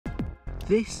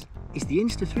This is the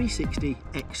Insta360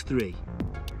 X3,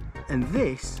 and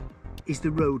this is the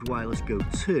Rode Wireless Go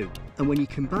 2. And when you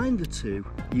combine the two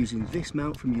using this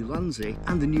mount from Ulanzi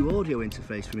and the new audio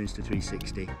interface from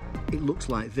Insta360, it looks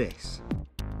like this.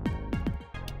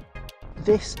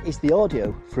 This is the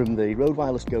audio from the Rode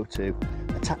Wireless Go 2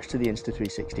 attached to the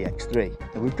Insta360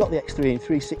 X3. Now we've got the X3 in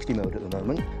 360 mode at the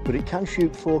moment, but it can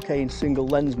shoot 4K in single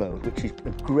lens mode, which is a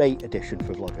great addition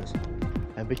for vloggers.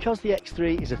 And because the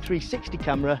X3 is a 360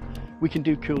 camera, we can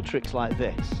do cool tricks like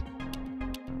this.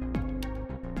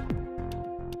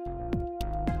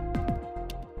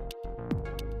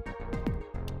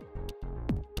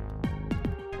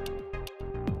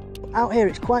 Out here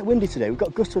it's quite windy today. We've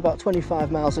got gusts of about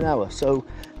 25 miles an hour, so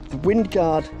the wind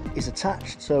guard is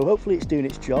attached, so hopefully it's doing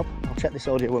its job. I'll check this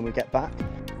audio when we get back.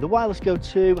 The Wireless Go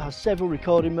 2 has several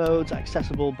recording modes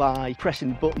accessible by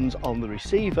pressing buttons on the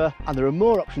receiver, and there are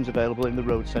more options available in the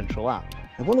Rode Central app.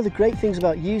 And one of the great things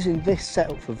about using this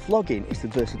setup for vlogging is the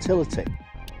versatility.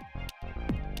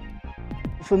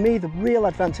 For me, the real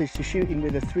advantage to shooting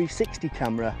with a 360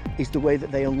 camera is the way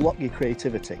that they unlock your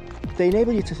creativity. They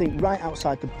enable you to think right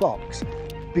outside the box,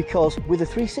 because with a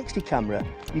 360 camera,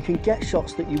 you can get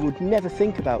shots that you would never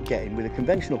think about getting with a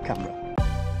conventional camera.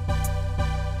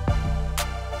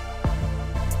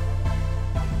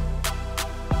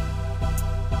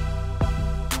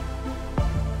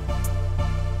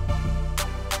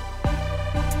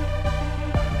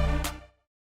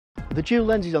 The dual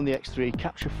lenses on the X3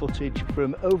 capture footage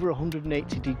from over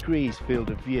 180 degrees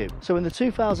field of view. So when the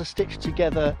two files are stitched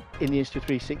together in the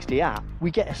Insta360 app,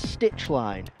 we get a stitch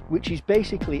line, which is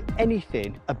basically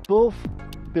anything above,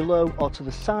 below or to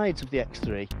the sides of the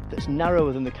X3 that's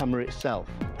narrower than the camera itself.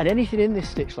 And anything in this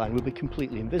stitch line will be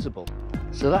completely invisible.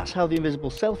 So that's how the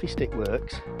invisible selfie stick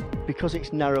works, because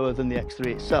it's narrower than the X3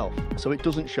 itself, so it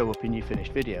doesn't show up in your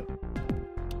finished video.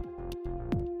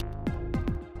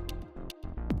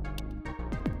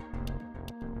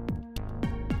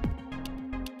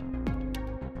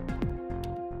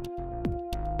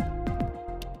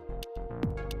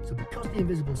 So because the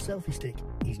invisible selfie stick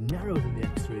is narrower than the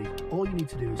X3, all you need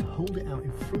to do is hold it out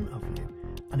in front of you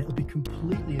and it'll be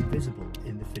completely invisible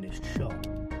in the finished shot.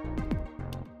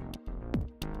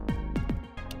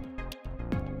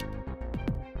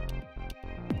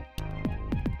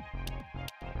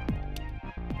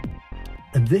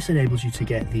 And this enables you to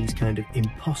get these kind of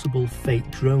impossible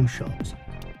fake drone shots.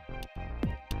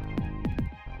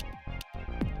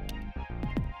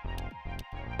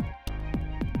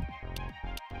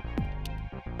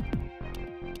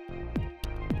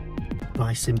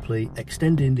 By simply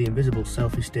extending the invisible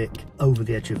selfie stick over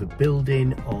the edge of a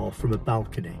building or from a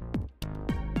balcony.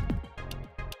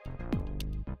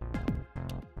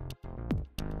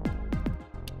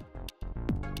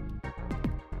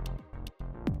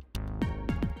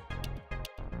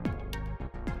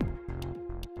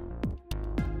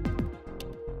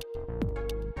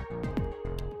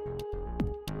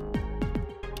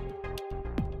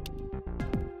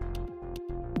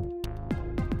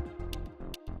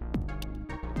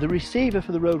 The receiver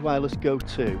for the Rode Wireless Go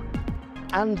 2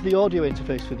 and the audio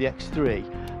interface for the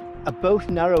X3 are both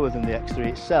narrower than the X3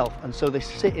 itself, and so they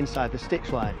sit inside the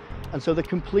stitch line, and so they're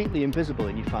completely invisible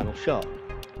in your final shot.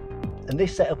 And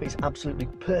this setup is absolutely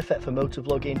perfect for motor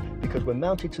vlogging because when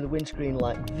mounted to the windscreen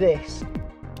like this,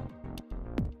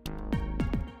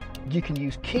 you can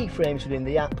use keyframes within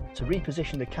the app to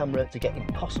reposition the camera to get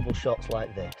impossible shots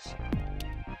like this.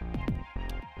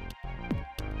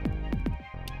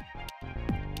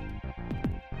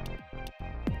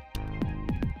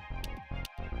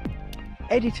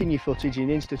 Editing your footage in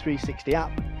Insta360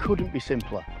 app couldn't be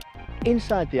simpler.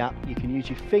 Inside the app, you can use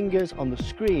your fingers on the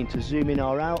screen to zoom in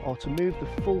or out or to move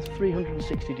the full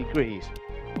 360 degrees.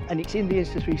 And it's in the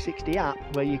Insta360 app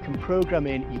where you can program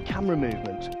in your camera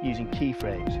movements using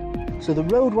keyframes. So the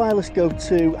Rode Wireless Go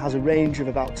 2 has a range of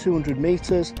about 200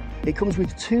 meters. It comes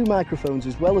with two microphones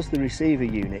as well as the receiver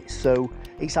unit, so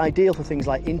it's ideal for things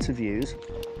like interviews.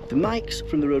 The mics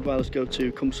from the Rode Wireless Go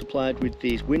 2 come supplied with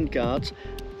these wind guards,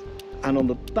 and on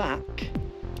the back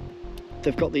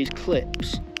they've got these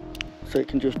clips, so it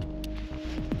can just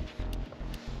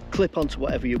clip onto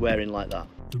whatever you're wearing like that.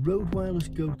 The Rode Wireless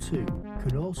Go 2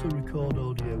 can also record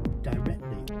audio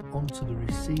directly onto the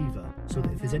receiver, so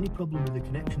that if there's any problem with the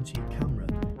connection to your camera,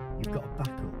 you've got a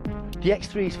backup. The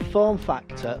X3's form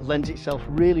factor lends itself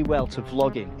really well to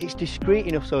vlogging. It's discreet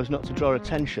enough so as not to draw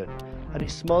attention, and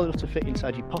it's small enough to fit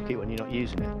inside your pocket when you're not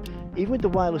using it. Even with the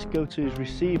Wireless Go 2's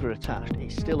receiver attached,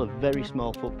 it's still a very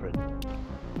small footprint.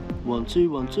 1 2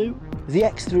 1 2. The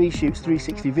X3 shoots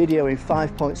 360 video in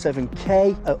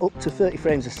 5.7K at up to 30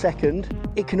 frames a second.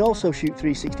 It can also shoot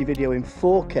 360 video in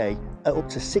 4K at up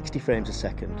to 60 frames a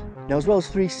second. Now, as well as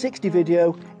 360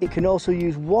 video, it can also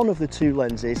use one of the two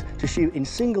lenses to shoot in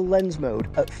single lens mode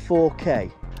at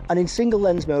 4K. And in single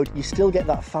lens mode, you still get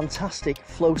that fantastic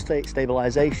flow state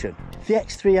stabilization. The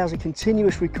X3 has a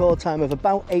continuous record time of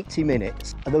about 80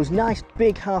 minutes, and those nice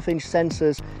big half-inch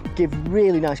sensors give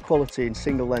really nice quality in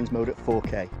single lens mode at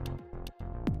 4K.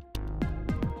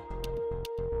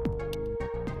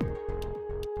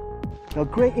 Now, a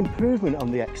great improvement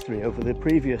on the X3 over the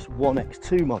previous One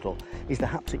X2 model is the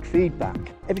haptic feedback.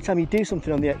 Every time you do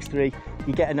something on the X3,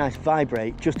 you get a nice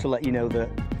vibrate just to let you know that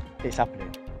it's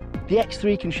happening. The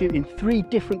X3 can shoot in 3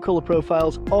 different colour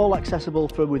profiles, all accessible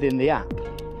from within the app.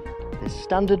 There's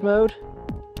standard mode,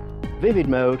 vivid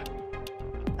mode,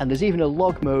 and there's even a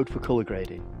log mode for colour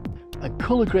grading. And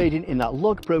colour grading in that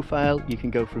log profile, you can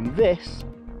go from this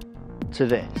to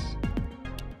this.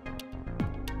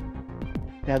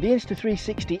 Now, the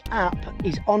Insta360 app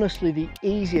is honestly the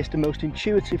easiest and most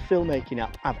intuitive filmmaking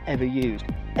app I've ever used.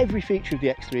 Every feature of the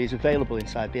X3 is available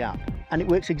inside the app, and it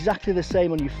works exactly the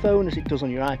same on your phone as it does on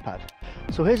your iPad.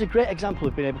 So here's a great example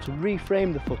of being able to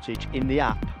reframe the footage in the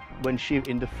app when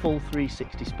shooting the full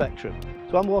 360 spectrum.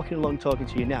 So I'm walking along talking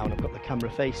to you now and I've got the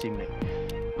camera facing me.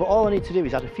 But all I need to do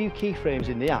is add a few keyframes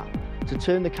in the app to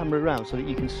turn the camera around so that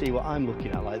you can see what I'm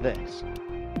looking at, like this.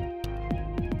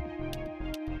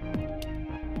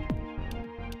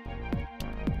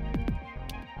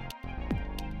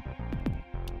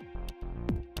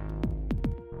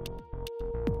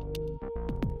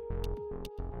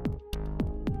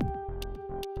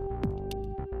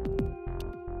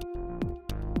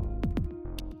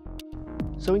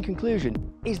 So in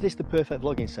conclusion, is this the perfect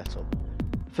vlogging setup?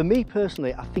 For me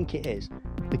personally, I think it is.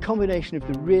 The combination of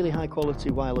the really high quality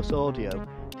wireless audio,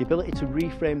 the ability to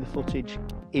reframe the footage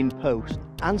in post,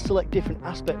 and select different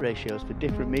aspect ratios for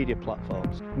different media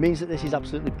platforms means that this is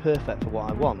absolutely perfect for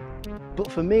what I want.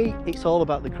 But for me, it's all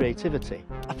about the creativity.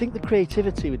 I think the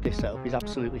creativity with this setup is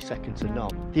absolutely second to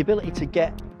none. The ability to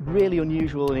get really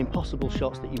unusual and impossible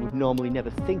shots that you would normally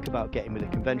never think about getting with a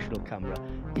conventional camera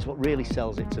is what really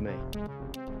sells it to me.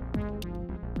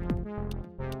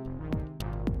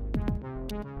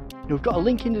 Now, we've got a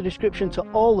link in the description to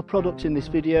all the products in this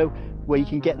video where you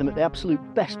can get them at the absolute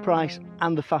best price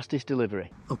and the fastest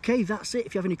delivery. Okay, that's it.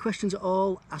 If you have any questions at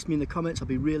all, ask me in the comments. I'll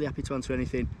be really happy to answer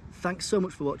anything. Thanks so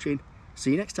much for watching.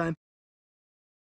 See you next time.